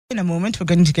In a moment, we're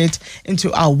going to get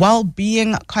into our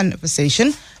well-being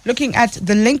conversation, looking at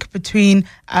the link between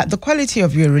the quality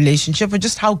of your relationship, or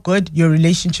just how good your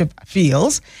relationship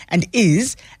feels and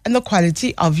is, and the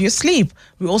quality of your sleep.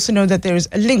 We also know that there is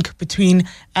a link between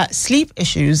sleep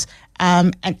issues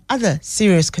and other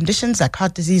serious conditions like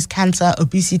heart disease, cancer,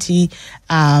 obesity,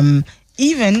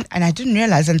 even, and I didn't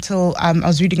realize until I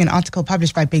was reading an article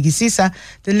published by Peggy Sisa,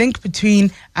 the link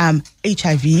between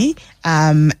HIV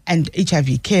and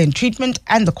HIV care and treatment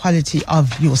and the quality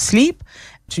of your sleep.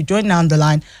 To join now on the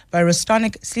line by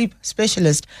Restonic sleep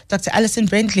specialist, Dr. Alison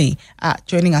Bentley,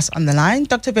 joining us on the line.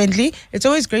 Dr. Bentley, it's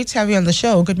always great to have you on the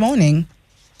show. Good morning.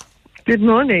 Good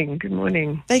morning. Good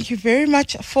morning. Thank you very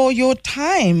much for your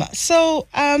time. So,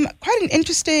 quite an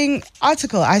interesting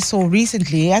article I saw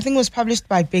recently. I think it was published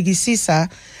by Peggy Sisa,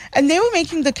 and they were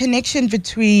making the connection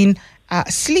between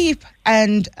sleep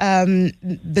and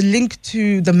the link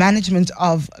to the management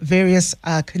of various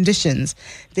conditions.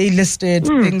 They listed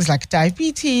things like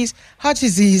diabetes, heart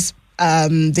disease.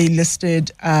 They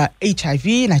listed HIV,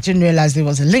 and I didn't realize there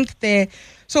was a link there.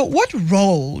 So, what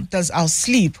role does our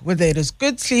sleep, whether it is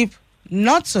good sleep,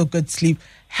 not so good sleep,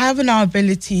 have in our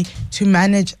ability to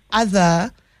manage other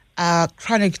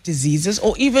chronic diseases,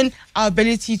 or even our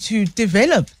ability to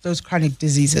develop those chronic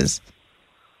diseases?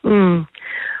 Well,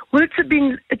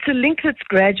 it's a link that's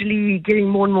gradually getting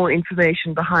more and more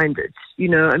information behind it. You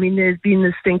know, I mean, there's been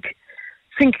this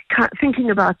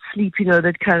thinking about sleep, you know,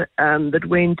 that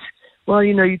went, well,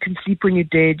 you know, you can sleep when you're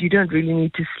dead. You don't really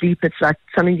need to sleep. It's like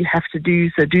something you have to do.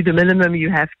 So do the minimum you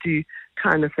have to,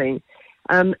 kind of thing.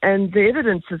 And the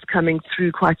evidence is coming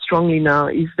through quite strongly now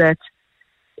is that,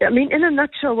 I mean, in a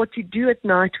nutshell, what you do at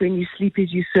night when you sleep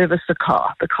is you service the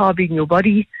car being your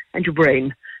body and your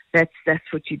brain. That's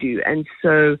what you do. And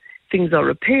so things are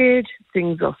repaired,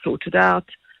 things are sorted out,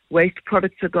 waste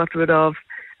products are got rid of.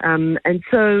 And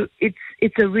so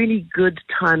it's a really good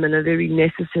time and a very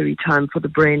necessary time for the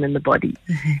brain and the body.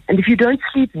 Mm-hmm. And if you don't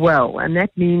sleep well, and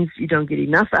that means you don't get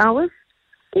enough hours,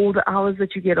 or the hours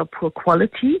that you get are poor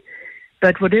quality,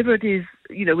 but whatever it is,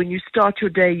 you know, when you start your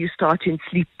day, you start in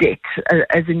sleep debt,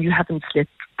 as in you haven't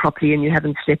slept properly and you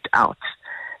haven't slept out.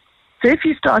 So if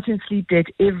you start in sleep debt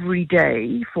every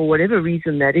day, for whatever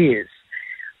reason that is,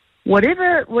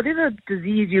 whatever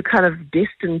disease you're kind of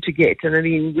destined to get, and I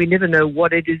mean, we never know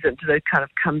what it is until it kind of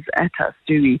comes at us,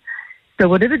 do we? So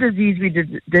whatever disease we're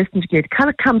destined to get kind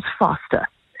of comes faster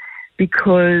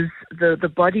because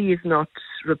the body is not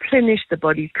replenished, the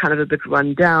body's kind of a bit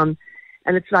run down.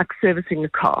 And it's like servicing a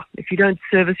car. If you don't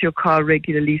service your car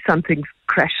regularly, something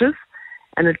crashes,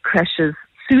 and it crashes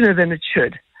sooner than it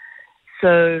should.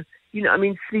 So, you know, I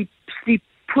mean,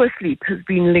 poor sleep has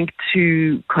been linked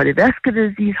to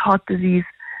cardiovascular disease, heart disease,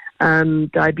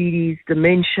 diabetes,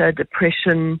 dementia,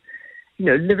 depression, you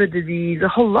know, liver disease, a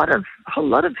whole lot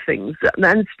of things.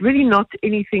 And it's really not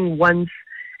anything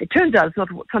it turns out it's not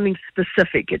something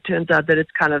specific. It turns out that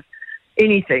it's kind of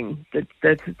anything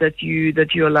that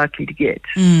you're likely to get.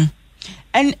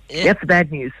 And that's the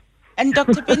bad news. And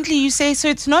Dr. Bentley, you say, so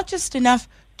it's not just enough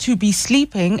to be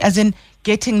sleeping, as in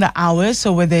getting the hours,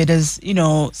 so whether it is, you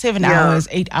know, 7 hours,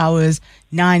 8 hours,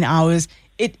 9 hours,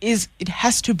 it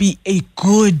has to be a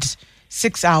good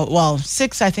 6 hour. Well,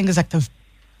 6 I think is like the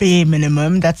bare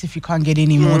minimum. That's if you can't get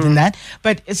any more than that.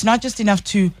 But it's not just enough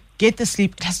to get the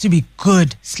sleep, it has to be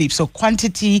good sleep. So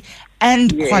quantity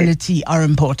and quality are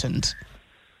important.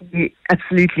 Yeah,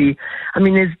 absolutely. I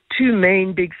mean, there's two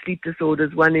main big sleep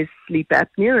disorders. One is sleep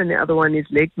apnea and the other one is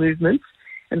leg movements.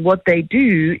 And what they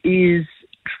do is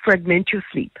fragment your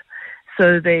sleep.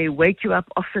 So they wake you up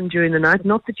often during the night,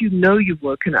 not that you know you've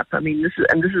woken up. I mean, this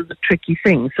is the tricky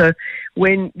thing. So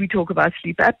when we talk about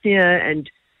sleep apnea and,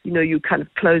 you know, you kind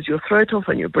of close your throat off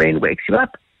and your brain wakes you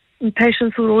up, and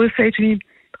patients will always say to me,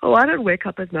 oh, I don't wake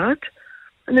up at night.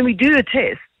 And then we do a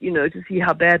test, you know, to see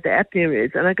how bad the apnea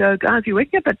is. And I go, guys, you're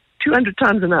waking up at 200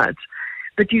 times a night,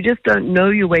 but you just don't know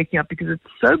you're waking up because it's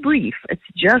so brief. It's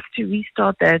just to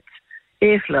restart that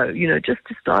airflow, you know, just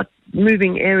to start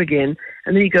moving air again,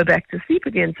 and then you go back to sleep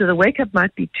again. So the wake-up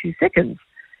might be 2 seconds.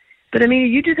 But, I mean,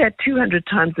 you do that 200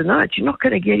 times a night, you're not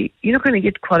going to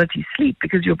get quality sleep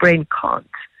because your brain can't.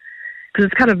 Because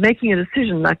it's kind of making a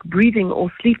decision like breathing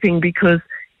or sleeping because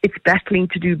it's battling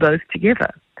to do both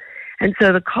together. And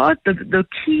so the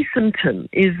key symptom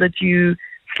is that you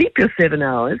sleep your 7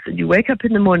 hours and you wake up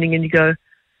in the morning and you go,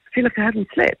 I feel like I haven't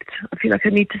slept. I feel like I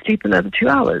need to sleep another 2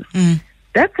 hours.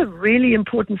 That's a really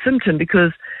important symptom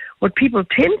because what people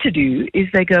tend to do is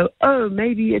they go, oh,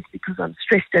 maybe it's because I'm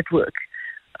stressed at work.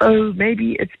 Oh,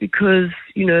 maybe it's because,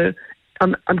 you know,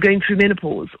 I'm going through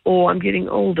menopause, or I'm getting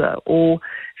older, or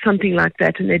something like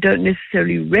that, and they don't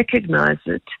necessarily recognize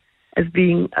it as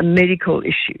being a medical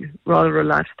issue, rather a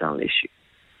lifestyle issue.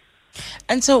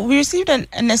 And so we received an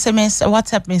SMS, a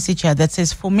WhatsApp message here that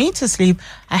says, for me to sleep,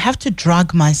 I have to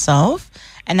drug myself,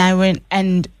 and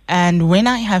when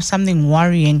I have something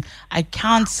worrying, I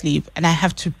can't sleep, and I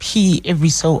have to pee every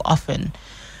so often.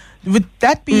 Would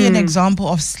that be an example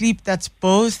of sleep that's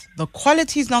both the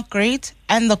quality is not great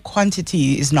and the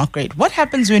quantity is not great? What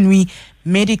happens when we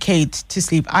medicate to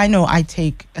sleep? I know I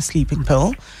take a sleeping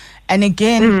pill. And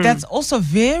again, that's also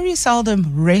very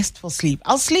seldom restful sleep.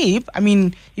 I'll sleep. I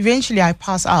mean, eventually I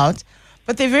pass out.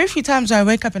 But there are very few times where I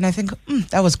wake up and I think,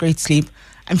 that was great sleep.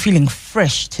 I'm feeling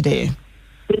fresh today.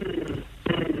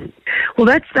 Well,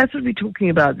 that's what we're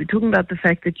talking about. We're talking about the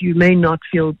fact that you may not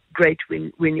feel great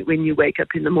when you wake up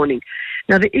in the morning.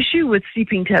 Now, the issue with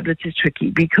sleeping tablets is tricky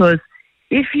because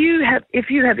if you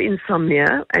have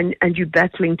insomnia and you're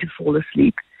battling to fall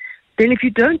asleep, then if you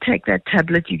don't take that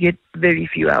tablet, you get very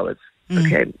few hours.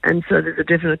 Okay, and so there's a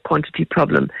definite quantity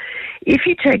problem. If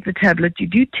you take the tablet, you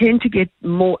do tend to get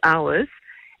more hours,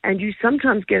 and you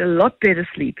sometimes get a lot better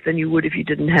sleep than you would if you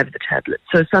didn't have the tablet.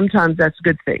 So sometimes that's a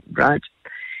good thing, right?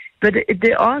 But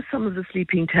there are some of the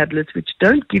sleeping tablets which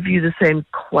don't give you the same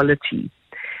quality.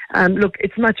 Look,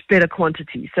 it's much better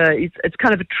quantity. So it's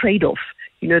kind of a trade-off,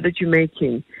 that you're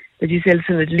making. That you say,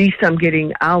 listen, at least I'm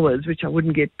getting hours, which I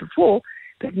wouldn't get before,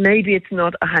 but maybe it's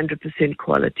not 100%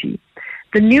 quality.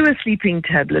 The newer sleeping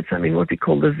tablets, what we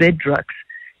call the Z drugs,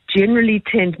 generally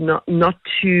tend not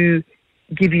to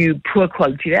give you poor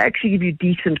quality. They actually give you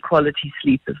decent quality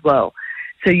sleep as well.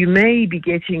 So you may be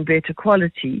getting better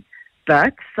quality,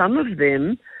 but some of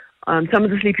them, some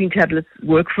of the sleeping tablets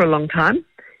work for a long time.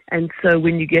 And so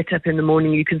when you get up in the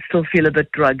morning, you can still feel a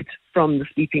bit drugged from the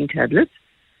sleeping tablets.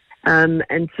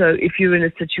 And so if you're in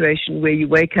a situation where you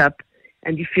wake up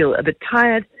and you feel a bit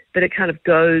tired, but it kind of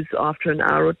goes after an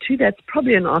hour or two, that's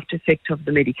probably an after effect of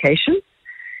the medication.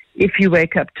 If you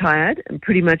wake up tired and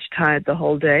pretty much tired the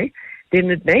whole day, then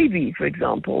it may be, for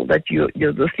example, that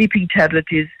the sleeping tablet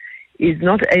is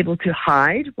not able to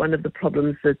hide one of the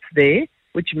problems that's there,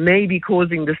 which may be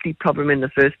causing the sleep problem in the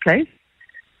first place.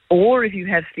 Or if you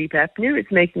have sleep apnea,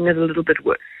 it's making it a little bit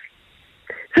worse.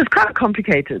 So it's kind of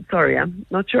complicated. Sorry, I'm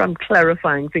not sure I'm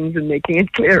clarifying things and making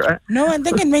it clearer. No, I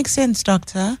think it makes sense,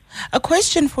 Doctor. A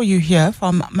question for you here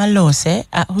from Malose,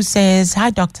 who says, hi,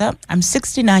 Doctor. I'm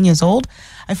 69 years old.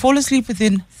 I fall asleep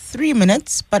within 3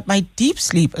 minutes, but my deep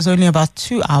sleep is only about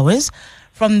 2 hours.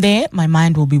 From there, my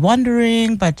mind will be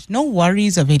wandering, but no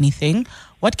worries of anything.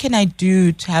 What can I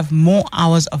do to have more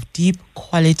hours of deep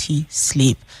quality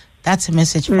sleep? That's a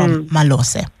message from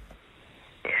Malose.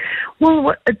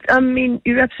 Well,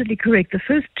 you're absolutely correct. The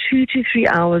first 2 to 3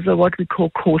 hours are what we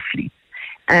call core sleep.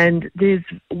 And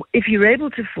if you're able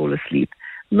to fall asleep,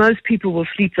 most people will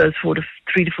sleep those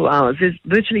 3 to 4 hours. There's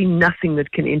virtually nothing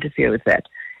that can interfere with that.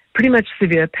 Pretty much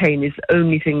severe pain is the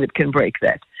only thing that can break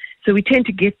that. So we tend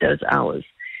to get those hours.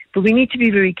 But we need to be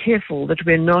very careful that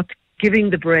we're not giving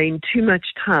the brain too much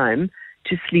time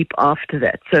to sleep after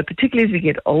that. So particularly as we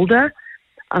get older,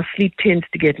 our sleep tends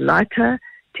to get lighter,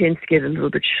 tends to get a little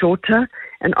bit shorter,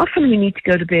 and often we need to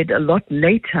go to bed a lot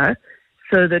later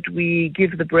so that we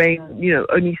give the brain,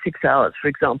 only 6 hours, for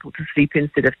example, to sleep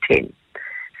instead of 10.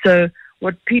 So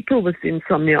what people with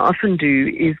insomnia often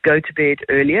do is go to bed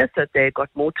earlier so that they've got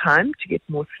more time to get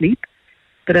more sleep.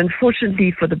 But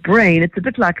unfortunately for the brain, it's a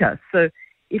bit like us. So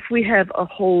if we have a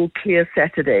whole clear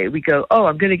Saturday, we go,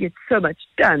 I'm going to get so much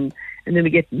done, and then we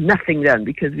get nothing done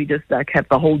because we just have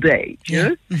the whole day, you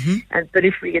know? Mm-hmm. But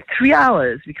if we get 3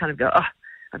 hours, we kind of go,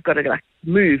 I've got to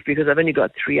move because I've only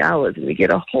got 3 hours, and we get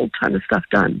a whole ton of stuff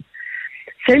done.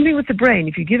 Same thing with the brain.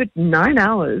 If you give it 9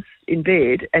 hours in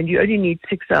bed and you only need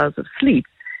 6 hours of sleep,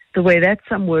 the way that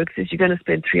sum works is you're going to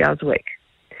spend 3 hours awake.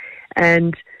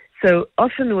 And so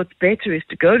often what's better is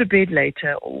to go to bed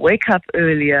later or wake up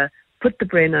earlier, put the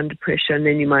brain under pressure, and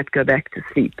then you might go back to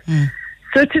sleep.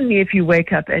 Certainly if you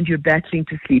wake up and you're battling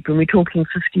to sleep, and we're talking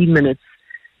 15 minutes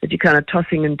that you're kind of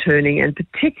tossing and turning, and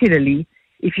particularly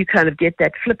if you kind of get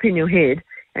that flip in your head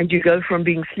and you go from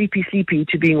being sleepy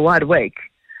to being wide awake,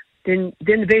 then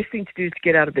the best thing to do is to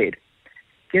get out of bed.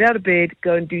 Get out of bed,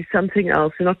 go and do something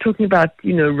else. We're not talking about,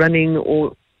 running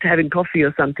or having coffee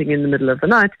or something in the middle of the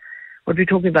night. What we're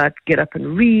talking about, get up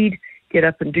and read, get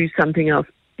up and do something else,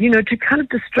 to kind of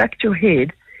distract your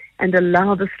head and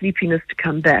allow the sleepiness to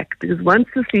come back. Because once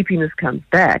the sleepiness comes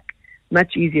back,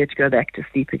 much easier to go back to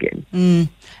sleep again.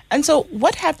 And so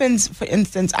what happens, for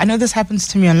instance, I know this happens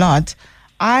to me a lot.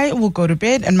 I will go to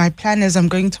bed and my plan is I'm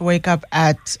going to wake up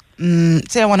at,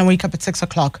 say I want to wake up at 6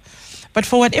 o'clock. But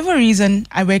for whatever reason,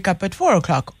 I wake up at 4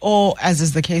 o'clock, or as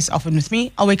is the case often with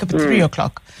me, I'll wake up at 3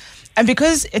 o'clock. And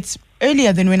because it's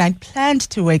earlier than when I planned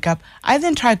to wake up, I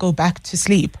then try to go back to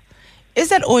sleep. Is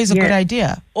that always a good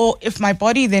idea? Or if my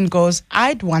body then goes,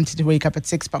 I'd wanted to wake up at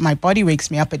 6, but my body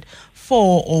wakes me up at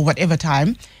 4 or whatever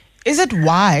time, is it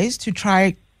wise to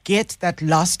try get that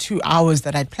last 2 hours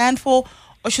that I'd planned for,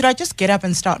 or should I just get up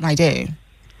and start my day?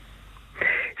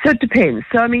 So it depends.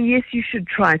 So, I mean, yes, you should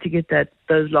try to get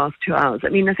those last 2 hours. I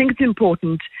mean, I think it's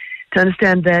important to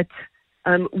understand that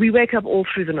we wake up all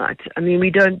through the night. I mean,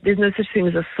 there's no such thing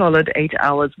as a solid 8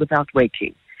 hours without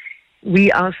waking.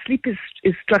 Our sleep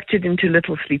is structured into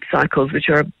little sleep cycles, which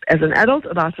are, as an adult,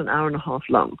 about an hour and a half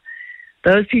long.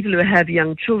 Those people who have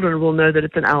young children will know that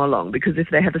it's an hour long, because if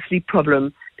they have a sleep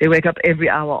problem, they wake up every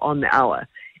hour on the hour.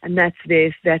 And that's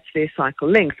their cycle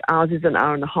length. Ours is an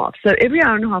hour and a half. So every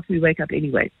hour and a half we wake up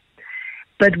anyway.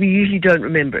 But we usually don't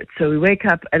remember it. So we wake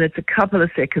up and it's a couple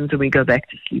of seconds and we go back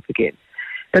to sleep again.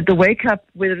 But the wake up,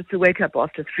 whether it's the wake up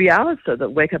after 3 hours, so the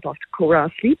wake up after core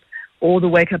hour sleep, or the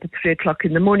wake up at 3 o'clock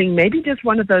in the morning, maybe just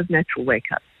one of those natural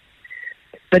wake-ups.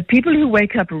 But people who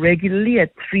wake up regularly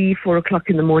at 3, 4 o'clock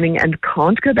in the morning and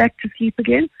can't go back to sleep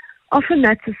again, often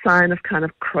that's a sign of kind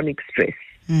of chronic stress.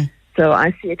 So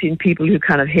I see it in people who are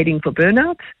kind of heading for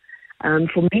burnout.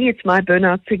 For me, it's my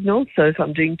burnout signal. So if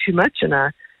I'm doing too much and I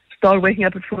start waking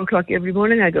up at 4 o'clock every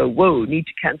morning, I go, whoa, need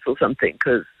to cancel something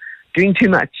because doing too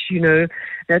much,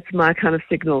 that's my kind of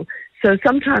signal. So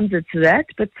sometimes it's that,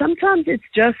 but sometimes it's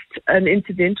just an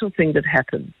incidental thing that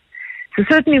happens. So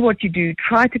certainly what you do,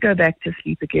 try to go back to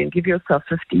sleep again. Give yourself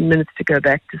 15 minutes to go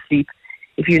back to sleep.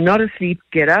 If you're not asleep,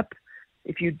 get up.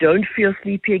 If you don't feel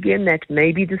sleepy again, that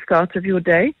may be the start of your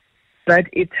day. But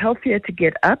it's healthier to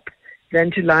get up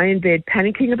than to lie in bed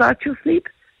panicking about your sleep.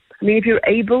 I mean, if you're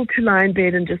able to lie in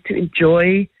bed and just to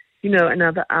enjoy,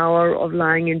 another hour of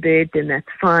lying in bed, then that's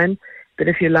fine. But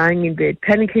if you're lying in bed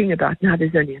panicking about, now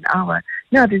there's only an hour,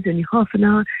 now there's only half an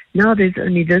hour, now there's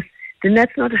only this, then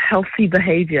that's not a healthy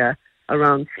behavior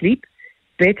around sleep.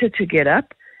 Better to get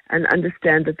up and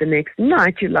understand that the next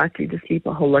night you're likely to sleep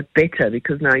a whole lot better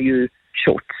because now you're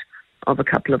short of a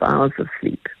couple of hours of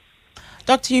sleep.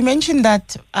 Doctor, you mentioned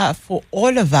that for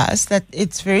all of us, that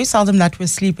it's very seldom that we're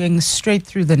sleeping straight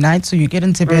through the night. So you get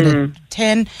into bed at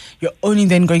 10, you're only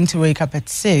then going to wake up at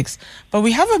 6. But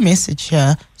we have a message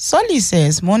here. Solly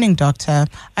says, morning, doctor.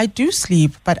 I do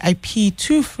sleep, but I pee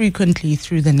too frequently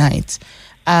through the night.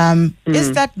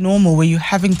 Is that normal where you're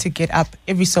having to get up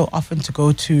every so often to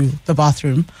go to the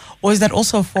bathroom? Or is that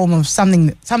also a form of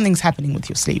something's happening with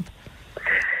your sleep?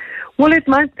 Well, it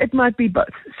might be both.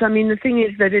 So, I mean, the thing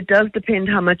is that it does depend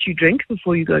how much you drink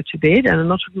before you go to bed. And I'm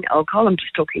not talking alcohol, I'm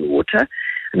just talking water.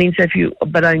 I mean,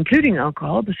 but I'm including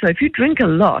alcohol. So if you drink a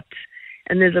lot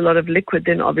and there's a lot of liquid,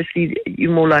 then obviously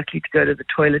you're more likely to go to the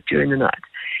toilet during the night.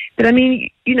 But I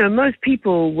mean, most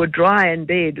people were dry in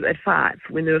bed at 5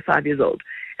 when they were 5 years old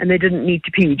and they didn't need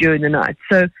to pee during the night.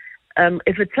 So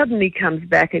if it suddenly comes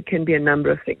back, it can be a number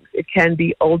of things. It can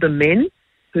be older men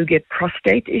who get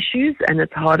prostate issues and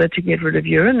it's harder to get rid of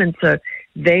urine, and so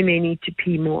they may need to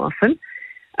pee more often.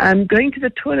 Going to the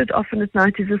toilet often at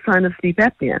night is a sign of sleep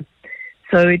apnea.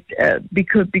 So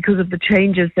because of the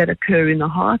changes that occur in the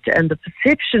heart and the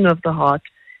perception of the heart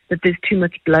that there's too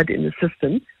much blood in the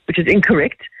system, which is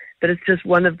incorrect, but it's just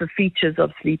one of the features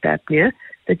of sleep apnea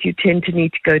that you tend to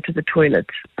need to go to the toilet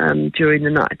during the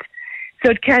night.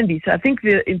 So it can be. So I think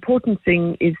the important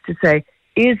thing is to say,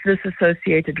 is this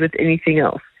associated with anything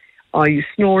else? Are you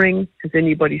snoring? Has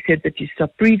anybody said that you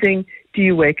stop breathing? Do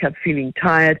you wake up feeling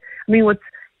tired? I mean, what's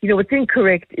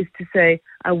incorrect is to say,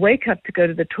 I wake up to go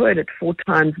to the toilet 4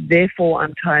 times, therefore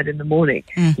I'm tired in the morning.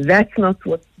 That's not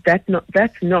what's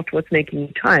making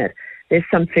you tired. There's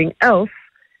something else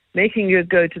making you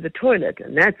go to the toilet,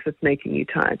 and that's what's making you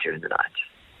tired during the night.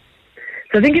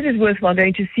 So I think it is worthwhile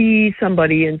going to see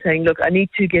somebody and saying, look, I need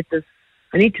to get this.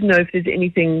 I need to know if there's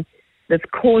anything that's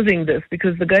causing this,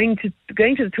 because the going to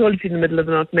the toilet in the middle of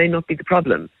the night may not be the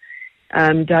problem.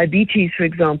 Diabetes, for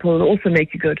example, will also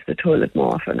make you go to the toilet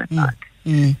more often at night.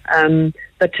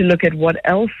 But to look at what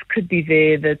else could be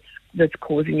there that's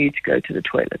causing you to go to the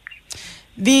toilet.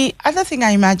 The other thing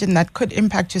I imagine that could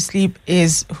impact your sleep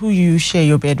is who you share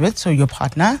your bed with, so your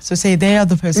partner. So say they are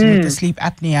the person with the sleep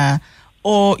apnea,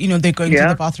 or they're going to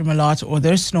the bathroom a lot, or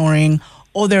they're snoring,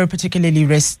 or they're a particularly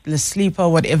restless sleeper,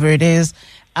 whatever it is.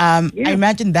 I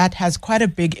imagine that has quite a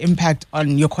big impact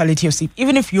on your quality of sleep.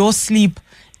 Even if your sleep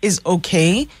is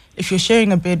okay, if you're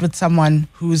sharing a bed with someone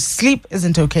whose sleep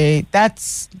isn't okay,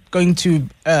 that's going to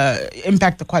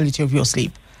impact the quality of your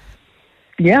sleep.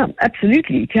 Yeah,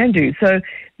 absolutely, you can do. So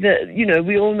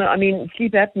we all know, I mean,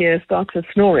 sleep apnea starts with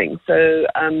snoring. So,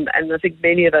 and I think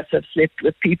many of us have slept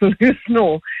with people who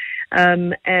snore,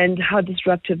 and how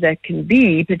disruptive that can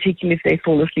be, particularly if they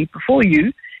fall asleep before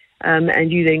you,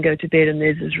 and you then go to bed and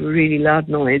there's this really loud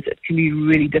noise. It can be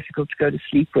really difficult to go to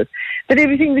sleep with. But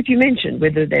everything that you mentioned,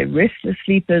 whether they're restless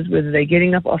sleepers, whether they're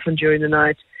getting up often during the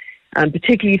night,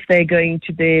 particularly if they're going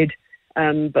to bed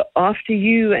but after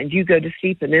you and you go to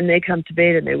sleep and then they come to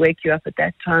bed and they wake you up at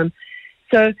that time.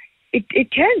 So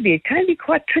it can be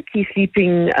quite tricky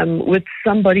sleeping with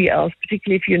somebody else,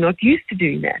 particularly if you're not used to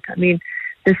doing that. I mean,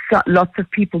 there's lots of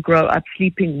people grow up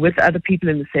sleeping with other people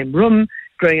in the same room,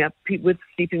 growing up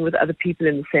sleeping with other people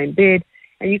in the same bed,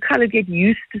 and you kind of get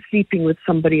used to sleeping with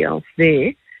somebody else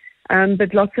there.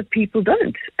 But lots of people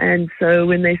don't. And so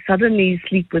when they suddenly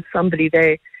sleep with somebody,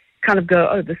 they kind of go,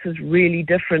 oh, this is really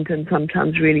different and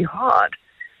sometimes really hard.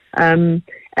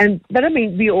 But I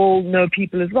mean, we all know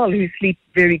people as well who sleep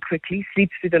very quickly,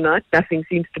 sleep through the night, nothing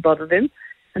seems to bother them,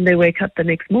 and they wake up the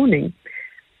next morning.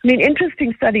 I mean,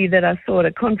 interesting study that I saw at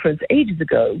a conference ages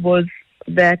ago was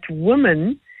that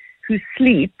women who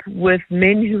sleep with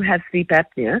men who have sleep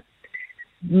apnea,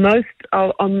 most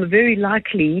are very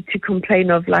likely to complain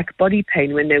of like body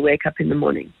pain when they wake up in the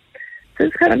morning. So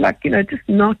it's kind of like, just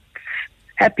not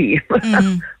happy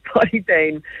body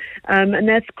pain. And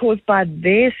that's caused by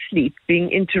their sleep being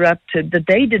interrupted that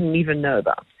they didn't even know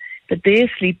about. But their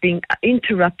sleep being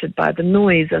interrupted by the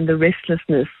noise and the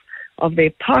restlessness of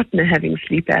their partner having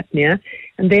sleep apnea,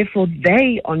 and therefore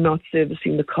they are not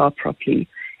servicing the car properly.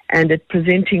 And it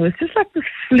presenting with just like this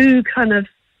flu kind of,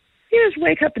 just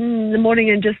wake up in the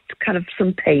morning and just kind of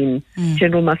some pain,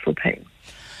 general muscle pain.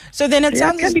 So then it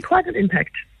can be quite an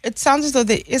impact. It sounds as though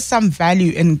there is some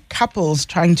value in couples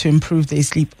trying to improve their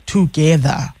sleep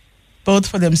together, both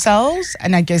for themselves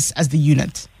and I guess as the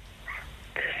unit.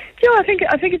 Yeah, I think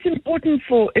it's important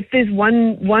for if there's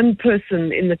one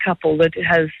person in the couple that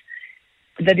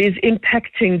is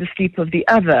impacting the sleep of the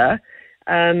other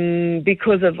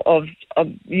because of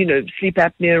sleep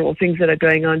apnea or things that are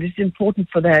going on. It's important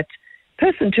for that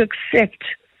person to accept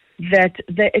that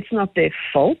it's not their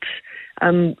fault.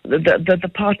 That the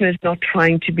partner is not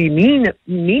trying to be mean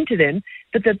to them,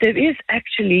 but that there is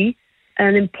actually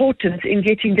an importance in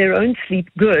getting their own sleep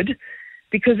good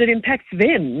because it impacts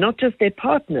them, not just their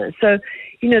partner. So,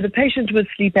 the patient with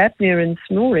sleep apnea and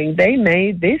snoring,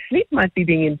 their sleep might be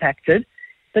being impacted,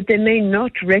 but they may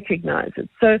not recognize it.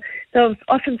 So they'll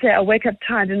often say, I wake up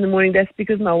tired in the morning. That's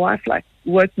because my wife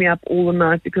woke me up all the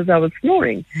night because I was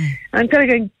snoring. I'm kind of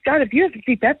going, God, if you have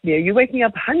sleep apnea, you're waking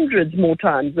up hundreds more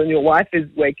times than your wife is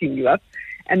waking you up.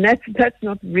 And that's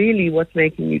not really what's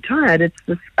making you tired. It's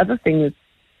this other thing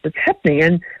that's happening.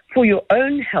 And for your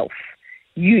own health,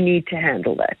 you need to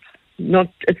handle that.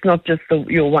 It's not just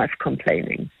your wife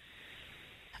complaining.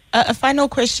 A final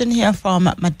question here from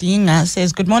Madinga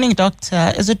says, good morning,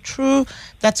 doctor. Is it true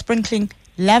that sprinkling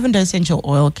lavender essential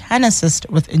oil can assist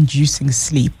with inducing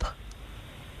sleep?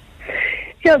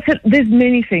 Yeah, so there's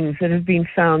many things that have been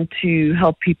found to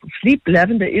help people sleep.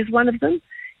 Lavender is one of them.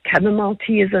 Chamomile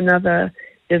tea is another.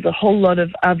 There's a whole lot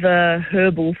of other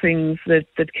herbal things that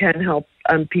can help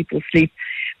people sleep.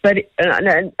 But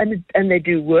and they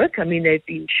do work. I mean, they've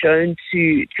been shown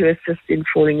to assist in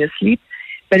falling asleep.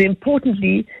 But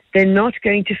importantly, they're not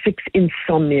going to fix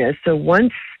insomnia. So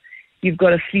once you've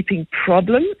got a sleeping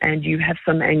problem and you have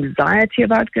some anxiety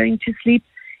about going to sleep,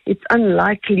 it's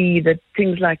unlikely that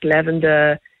things like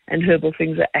lavender and herbal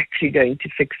things are actually going to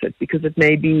fix it because it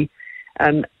may be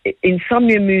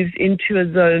insomnia moves into a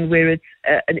zone where it's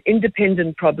an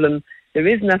independent problem. There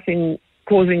is nothing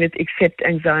causing it except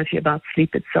anxiety about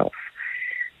sleep itself.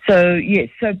 So, yes,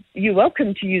 so you're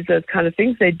welcome to use those kind of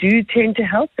things. They do tend to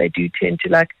help. They do tend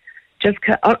to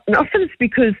and often it's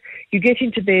because you get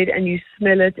into bed and you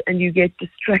smell it and you get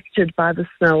distracted by the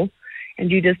smell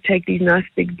and you just take these nice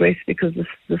big breaths because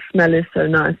the smell is so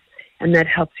nice and that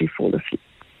helps you fall asleep.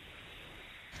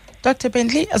 Dr.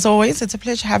 Bentley, as always, it's a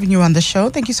pleasure having you on the show.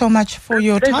 Thank you so much for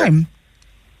your time.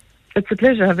 It's a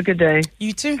pleasure. Have a good day.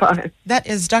 You too. Bye. That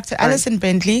is Dr. Alison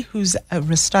Bentley, who's a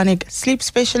Restonic sleep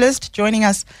specialist, joining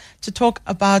us to talk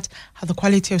about how the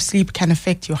quality of sleep can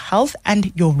affect your health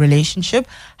and your relationship.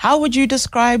 How would you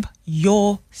describe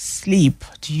your sleep?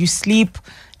 Do you sleep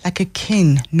like a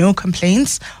king, no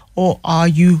complaints? Or are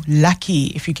you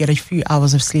lucky if you get a few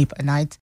hours of sleep a night?